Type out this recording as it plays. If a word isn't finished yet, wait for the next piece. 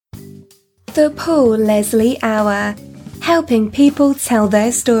The Paul Leslie Hour, helping people tell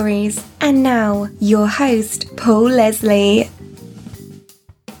their stories. And now, your host, Paul Leslie.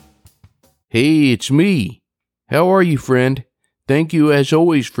 Hey, it's me. How are you, friend? Thank you, as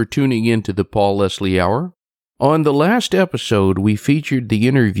always, for tuning in to the Paul Leslie Hour. On the last episode, we featured the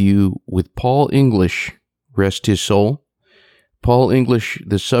interview with Paul English, rest his soul. Paul English,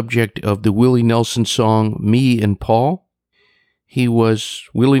 the subject of the Willie Nelson song, Me and Paul. He was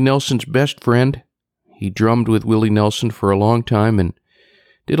Willie Nelson's best friend. He drummed with Willie Nelson for a long time and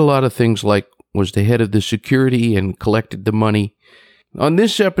did a lot of things like was the head of the security and collected the money. On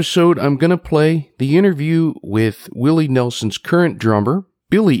this episode, I'm going to play the interview with Willie Nelson's current drummer,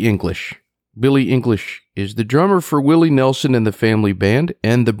 Billy English. Billy English is the drummer for Willie Nelson and the Family Band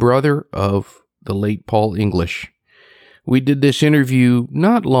and the brother of the late Paul English. We did this interview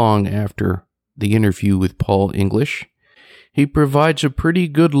not long after the interview with Paul English. He provides a pretty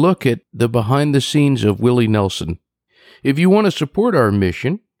good look at the behind the scenes of Willie Nelson. If you want to support our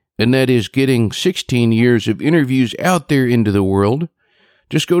mission, and that is getting 16 years of interviews out there into the world,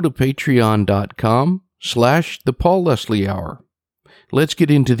 just go to patreon.com/The Paul Leslie Hour. Let's get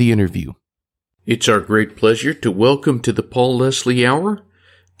into the interview. It's our great pleasure to welcome to the Paul Leslie Hour,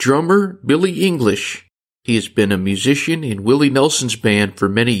 drummer Billy English. He has been a musician in Willie Nelson's band for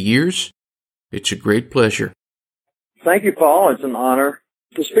many years. It's a great pleasure. Thank you, Paul. It's an honor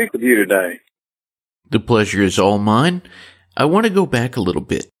to speak with you today. The pleasure is all mine. I want to go back a little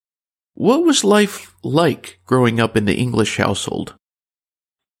bit. What was life like growing up in the English household?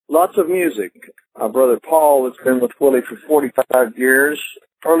 Lots of music. Our brother Paul has been with Willie for 45 years.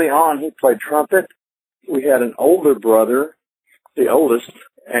 Early on, he played trumpet. We had an older brother, the oldest,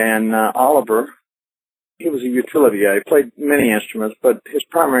 and Oliver. He was a utility guy. He played many instruments, but his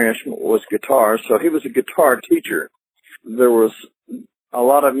primary instrument was guitar, so he was a guitar teacher. There was a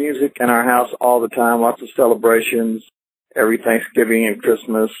lot of music in our house all the time, lots of celebrations, every Thanksgiving and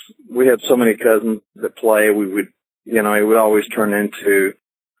Christmas. We had so many cousins that play, it would always turn into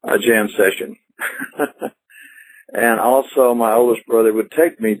a jam session. And also my oldest brother would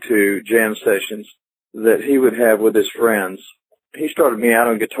take me to jam sessions that he would have with his friends. He started me out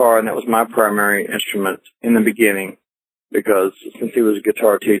on guitar, and that was my primary instrument in the beginning, because since he was a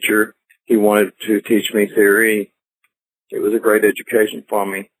guitar teacher, he wanted to teach me theory. It was a great education for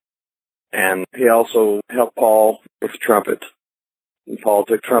me. And he also helped Paul with the trumpet, and Paul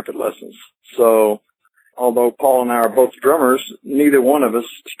took trumpet lessons. So although Paul and I are both drummers, neither one of us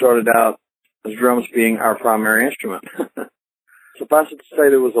started out as drums being our primary instrument. Suffice it to say,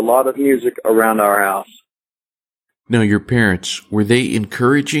 there was a lot of music around our house. Now, your parents, were they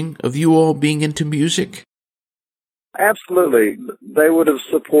encouraging of you all being into music? Absolutely. They would have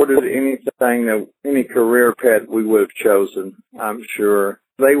supported any career path we would have chosen, I'm sure.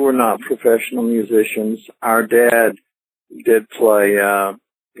 They were not professional musicians. Our dad did play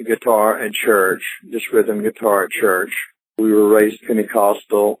guitar at church, just rhythm guitar at church. We were raised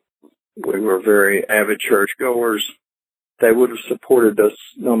Pentecostal. We were very avid churchgoers. They would have supported us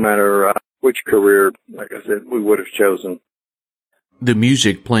no matter which career, like I said, we would have chosen. The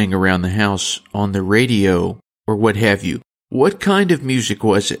music playing around the house on the radio or what have you, what kind of music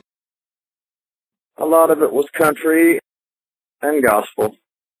was it? A lot of it was country and gospel.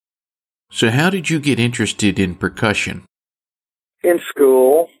 So how did you get interested in percussion? In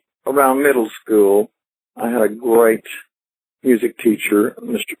school, around middle school, I had a great music teacher,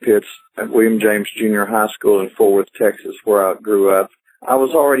 Mr. Pitts, at William James Junior High School in Fort Worth, Texas, where I grew up. I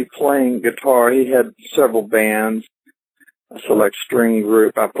was already playing guitar. He had several bands, a select string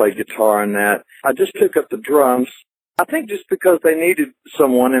group. I played guitar in that. I just took up the drums, I think just because they needed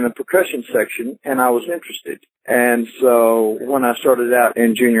someone in the percussion section, and I was interested. And so when I started out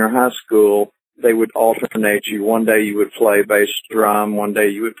in junior high school, they would alternate you. One day you would play bass drum. One day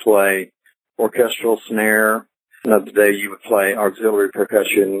you would play orchestral snare. Another day you would play auxiliary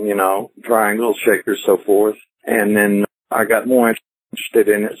percussion, triangle, shakers, so forth. And then I got more interested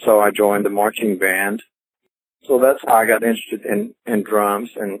in it, so I joined the marching band. So that's how I got interested in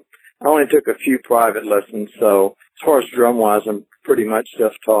drums. And I only took a few private lessons, so as far as drum-wise, I'm pretty much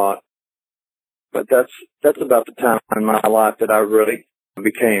self-taught. But that's about the time in my life that I really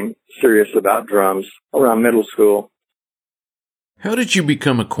became serious about drums, around middle school. How did you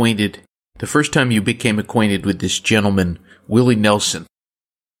become acquainted, the first time you became acquainted with this gentleman, Willie Nelson?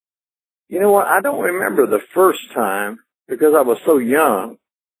 You know what? I don't remember the first time because I was so young,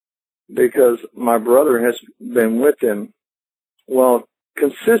 because my brother has been with him,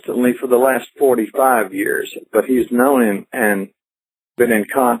 consistently for the last 45 years, but he's known him and been in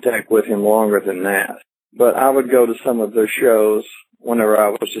contact with him longer than that. But I would go to some of their shows whenever I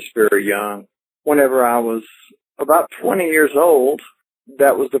was just very young. Whenever I was about 20 years old,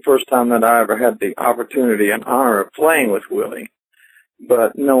 that was the first time that I ever had the opportunity and honor of playing with Willie.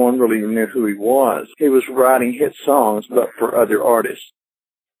 But no one really knew who he was. He was writing hit songs, but for other artists.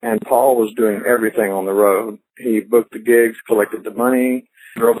 And Paul was doing everything on the road. He booked the gigs, collected the money,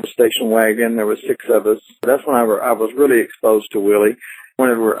 drove the station wagon. There were 6 of us. That's when I was really exposed to Willie,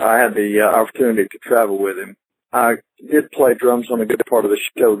 whenever I had the opportunity to travel with him. I did play drums on a good part of the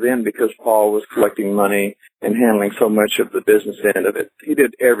show then because Paul was collecting money and handling so much of the business end of it. He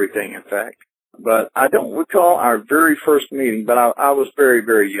did everything, in fact. But I don't recall our very first meeting, but I was very,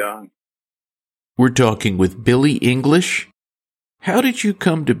 very young. We're talking with Billy English. How did you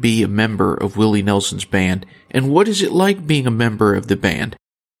come to be a member of Willie Nelson's band, and what is it like being a member of the band?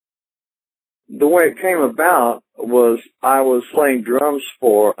 The way it came about was I was playing drums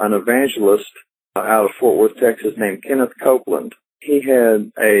for an evangelist out of Fort Worth, Texas, named Kenneth Copeland. He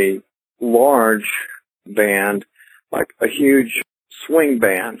had a large band, like a huge swing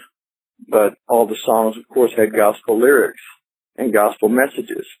band, but all the songs, of course, had gospel lyrics and gospel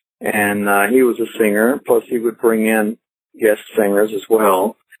messages. And he was a singer, plus he would bring in guest singers as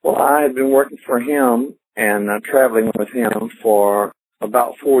well. Well, I had been working for him and traveling with him for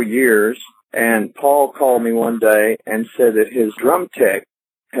about 4 years, and Paul called me one day and said that his drum tech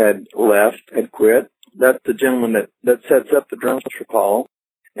had quit. That's the gentleman that sets up the drums for Paul.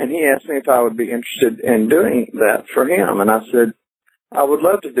 And he asked me if I would be interested in doing that for him. And I said, I would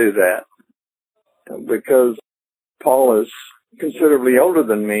love to do that because Paul is considerably older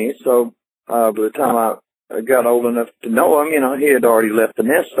than me. So by the time I got old enough to know him, he had already left the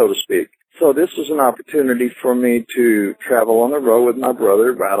nest, so to speak. So this was an opportunity for me to travel on the road with my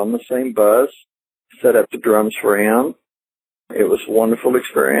brother, ride on the same bus, set up the drums for him. It was a wonderful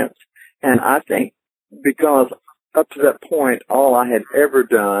experience. And I think because up to that point, all I had ever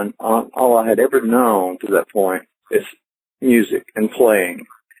done, all I had ever known to that point is music and playing.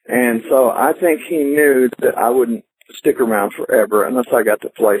 And so I think he knew that I wouldn't stick around forever unless I got to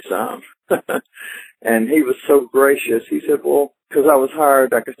play some. And he was so gracious. He said, well, because I was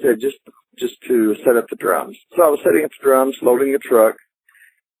hired, like I said, just to set up the drums. So I was setting up the drums, loading the truck.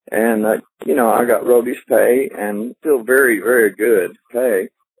 And, I got roadies pay and still very, very good pay.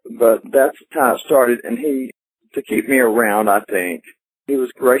 But that's how it started. And to keep me around, I think, he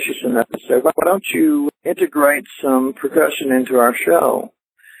was gracious enough to say, why don't you integrate some percussion into our show?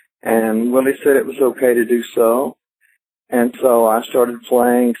 And Willie said it was okay to do so. And so I started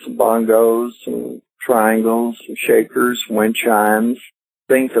playing some bongos, some triangles, some shakers, wind chimes,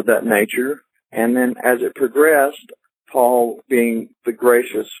 things of that nature. And then as it progressed, Paul, being the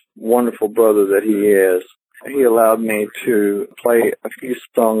gracious, wonderful brother that he is, he allowed me to play a few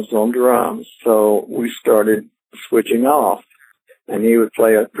songs on drums. So we started switching off. And he would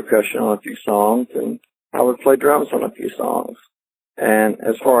play percussion on a few songs, and I would play drums on a few songs. And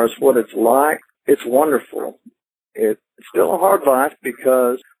as far as what it's like, it's wonderful. It's still a hard life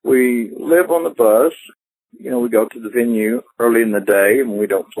because we live on the bus. We go to the venue early in the day, and we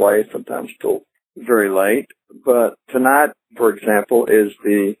don't play sometimes till very late. But tonight, for example, is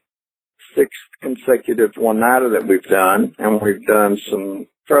the 6th consecutive one-nighter that we've done, and we've done some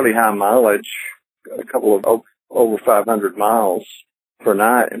fairly high mileage, a couple of over 500 miles per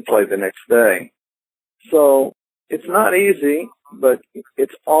night, and played the next day. So it's not easy, but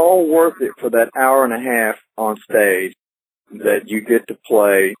it's all worth it for that hour and a half on stage that you get to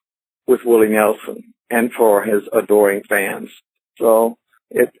play with Willie Nelson and for his adoring fans. So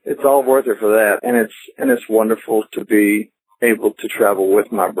it's all worth it for that, and it's wonderful to be able to travel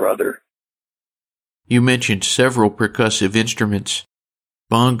with my brother. You mentioned several percussive instruments,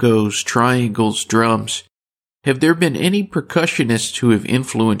 bongos, triangles, drums. Have there been any percussionists who have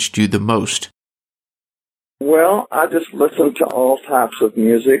influenced you the most? Well, I just listen to all types of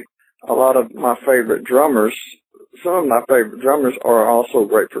music. A lot of my favorite drummers, some of my favorite drummers are also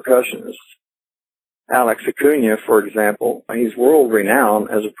great percussionists. Alex Acuna, for example, he's world-renowned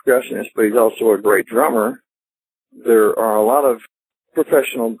as a percussionist, but he's also a great drummer. There are a lot of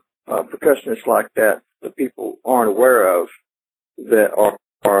professional percussionists like that people aren't aware of that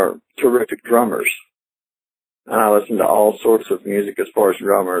are terrific drummers. And I listen to all sorts of music as far as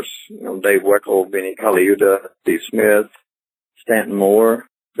drummers. Dave Weckl, Benny Caliuta, Steve Smith, Stanton Moore.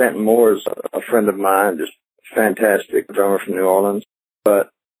 Stanton Moore is a friend of mine, just fantastic drummer from New Orleans.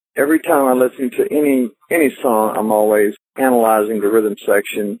 But every time I listen to any song, I'm always analyzing the rhythm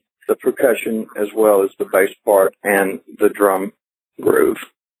section, the percussion, as well as the bass part and the drum groove.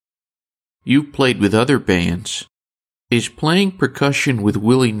 You've played with other bands. Is playing percussion with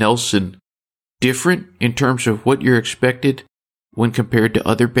Willie Nelson different in terms of what you're expected when compared to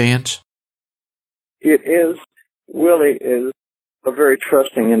other bands? It is. Willie is a very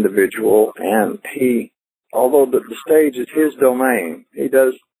trusting individual, and although the stage is his domain, he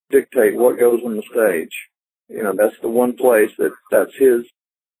does dictate what goes on the stage. That's the one place that's his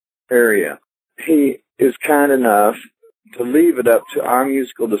area. He is kind enough to leave it up to our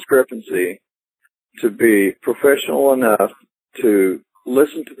musical discrepancy to be professional enough to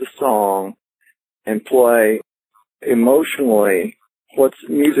listen to the song and play emotionally what's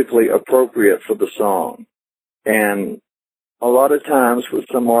musically appropriate for the song. And a lot of times with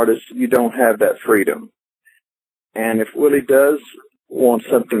some artists, you don't have that freedom. And if Willie does want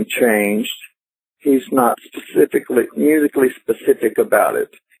something changed, he's not musically specific about it.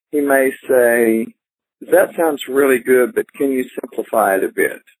 He may say, that sounds really good, but can you simplify it a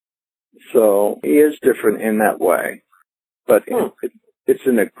bit? So he is different in that way, but it's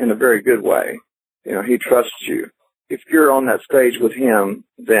in a very good way. He trusts you. If you're on that stage with him,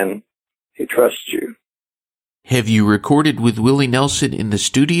 then he trusts you. Have you recorded with Willie Nelson in the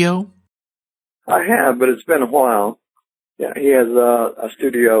studio? I have, but it's been a while. Yeah, he has a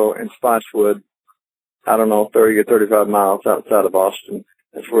studio in Spotswood, 30 or 35 miles outside of Austin.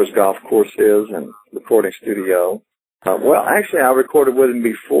 That's where his golf course is and recording studio. Actually, I recorded with him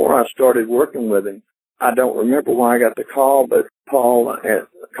before I started working with him. I don't remember why I got the call, but Paul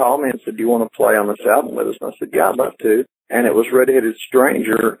called me and said, do you want to play on this album with us? And I said, yeah, I'd love to. And it was Red-Headed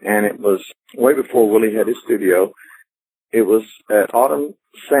Stranger, and it was way before Willie had his studio. It was at Autumn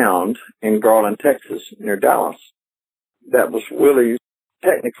Sound in Garland, Texas, near Dallas. That was Willie's,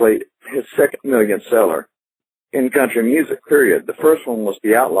 technically, his second million seller in country music, period. The first one was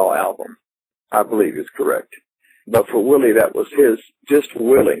the Outlaw album, I believe is correct. But for Willie, that was just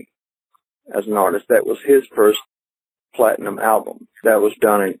Willie as an artist, that was his first platinum album. That was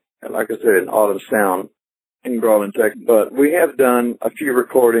done like I said, in Autumn Sound in Garland, Texas. But we have done a few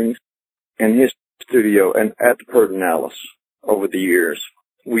recordings in his studio and at the Pedernales over the years.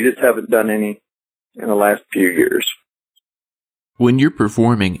 We just haven't done any in the last few years. When you're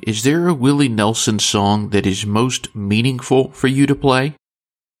performing, is there a Willie Nelson song that is most meaningful for you to play?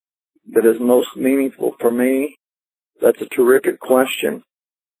 That is most meaningful for me? That's a terrific question.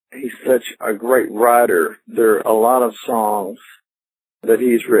 He's such a great writer. There are a lot of songs that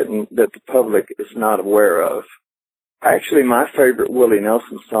he's written that the public is not aware of. Actually, my favorite Willie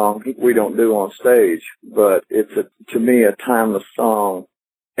Nelson song, we don't do on stage, but it's, to me, a timeless song,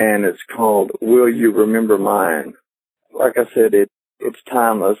 and it's called Will You Remember Mine? Like I said, it's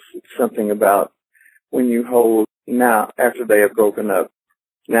timeless. It's something about when you hold, now, after they have broken up,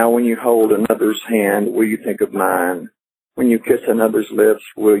 now when you hold another's hand, will you think of mine? When you kiss another's lips,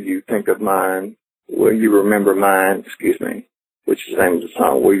 will you think of mine? Will you remember mine? Which is the name of the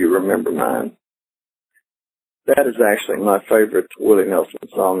song, Will You Remember Mine? That is actually my favorite Willie Nelson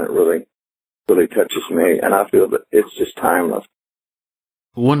song that really, really touches me, and I feel that it's just timeless.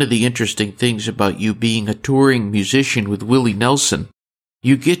 One of the interesting things about you being a touring musician with Willie Nelson,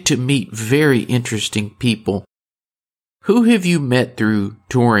 you get to meet very interesting people. Who have you met through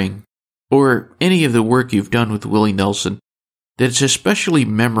touring, or any of the work you've done with Willie Nelson, that's especially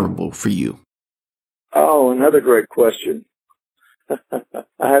memorable for you? Oh, another great question.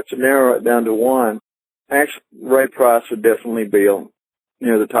 I have to narrow it down to one. Actually, Ray Price would definitely be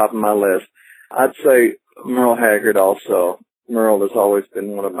near the top of my list. I'd say Merle Haggard also. Merle has always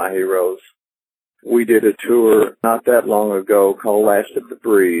been one of my heroes. We did a tour not that long ago called Last of the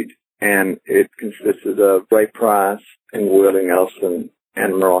Breed, and it consisted of Ray Price and Willie Nelson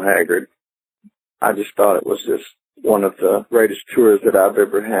and Merle Haggard. I just thought it was just one of the greatest tours that I've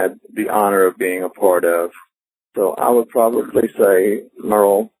ever had the honor of being a part of. So I would probably say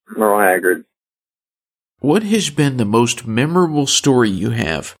Merle Haggard. What has been the most memorable story you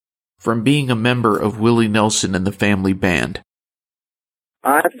have from being a member of Willie Nelson and the Family Band?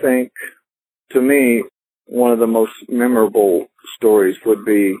 I think, to me, one of the most memorable stories would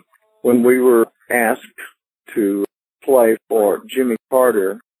be when we were asked to play for Jimmy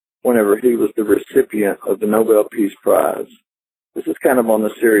Carter whenever he was the recipient of the Nobel Peace Prize. This is kind of on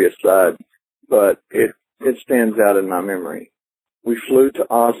the serious side, but it stands out in my memory. We flew to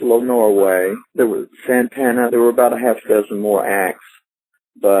Oslo, Norway. There was Santana. There were about a half dozen more acts,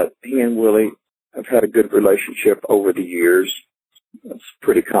 but he and Willie have had a good relationship over the years. That's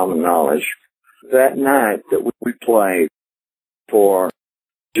pretty common knowledge. That night that we played for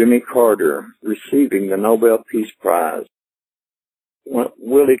Jimmy Carter receiving the Nobel Peace Prize, when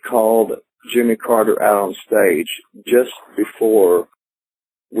Willie called Jimmy Carter out on stage just before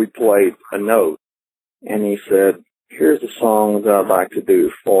we played a note, and he said, here's a song that I'd like to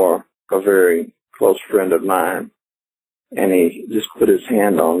do for a very close friend of mine. and he just put his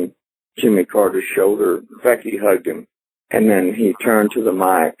hand on Jimmy Carter's shoulder. In fact, he hugged him. And then he turned to the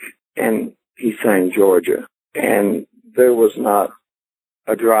mic, and he sang Georgia. And there was not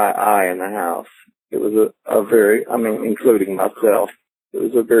a dry eye in the house. It was a very, including myself, it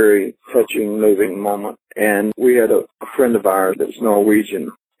was a very touching, moving moment. And we had a friend of ours that was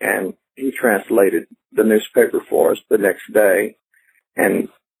Norwegian, and he translated the newspaper for us the next day. And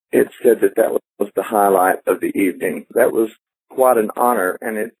it said that was the highlight of the evening. That was quite an honor,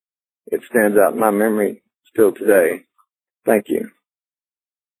 and it stands out in my memory still today. Thank you.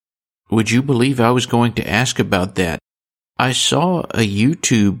 Would you believe I was going to ask about that? I saw a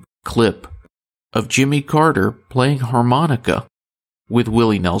YouTube clip of Jimmy Carter playing harmonica with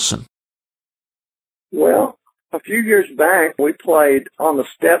Willie Nelson. Well, a few years back, we played on the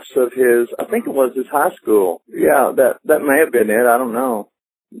steps of I think it was his high school. Yeah, that may have been it. I don't know.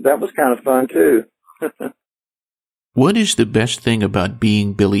 That was kind of fun, too. What is the best thing about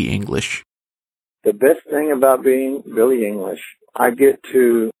being Billy English? The best thing about being Billy English, I get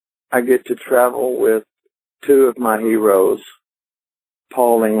to travel with two of my heroes,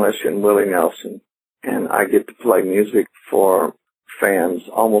 Paul English and Willie Nelson, and I get to play music for fans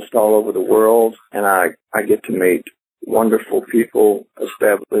almost all over the world, and I get to meet wonderful people,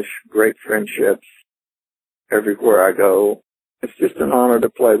 establish great friendships everywhere I go. It's just an honor to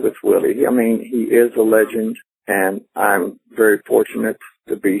play with Willie. He is a legend, and I'm very fortunate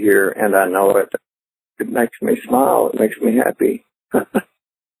to be here, and I know it. It makes me smile. It makes me happy.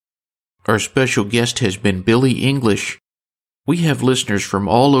 Our special guest has been Billy English. We have listeners from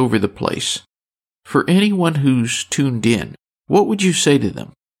all over the place. For anyone who's tuned in, what would you say to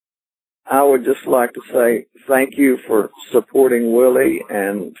them? I would just like to say thank you for supporting Willie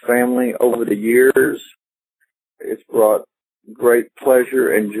and family over the years. It's brought great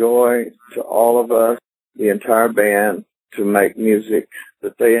pleasure and joy to all of us, the entire band, to make music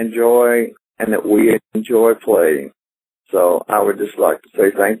that they enjoy and that we enjoy playing. So I would just like to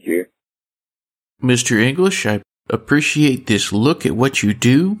say thank you. Mr. English, I appreciate this look at what you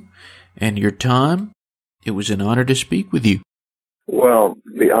do and your time. It was an honor to speak with you. Well,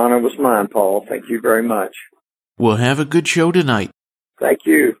 the honor was mine, Paul. Thank you very much. We'll have a good show tonight. Thank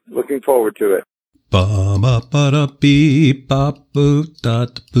you. Looking forward to it. Ba ba ba da beep ba boop da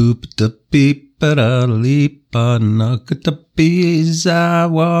boop da beep ba da leap ba knock da bees. I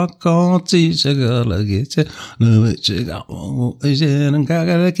walk on to sugar get it. No, it's and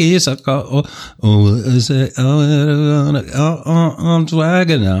gaga kiss a call. Is it? I'm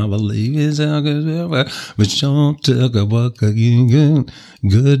swagging. I believe it's a good. But don't talk about again.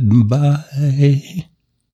 Goodbye.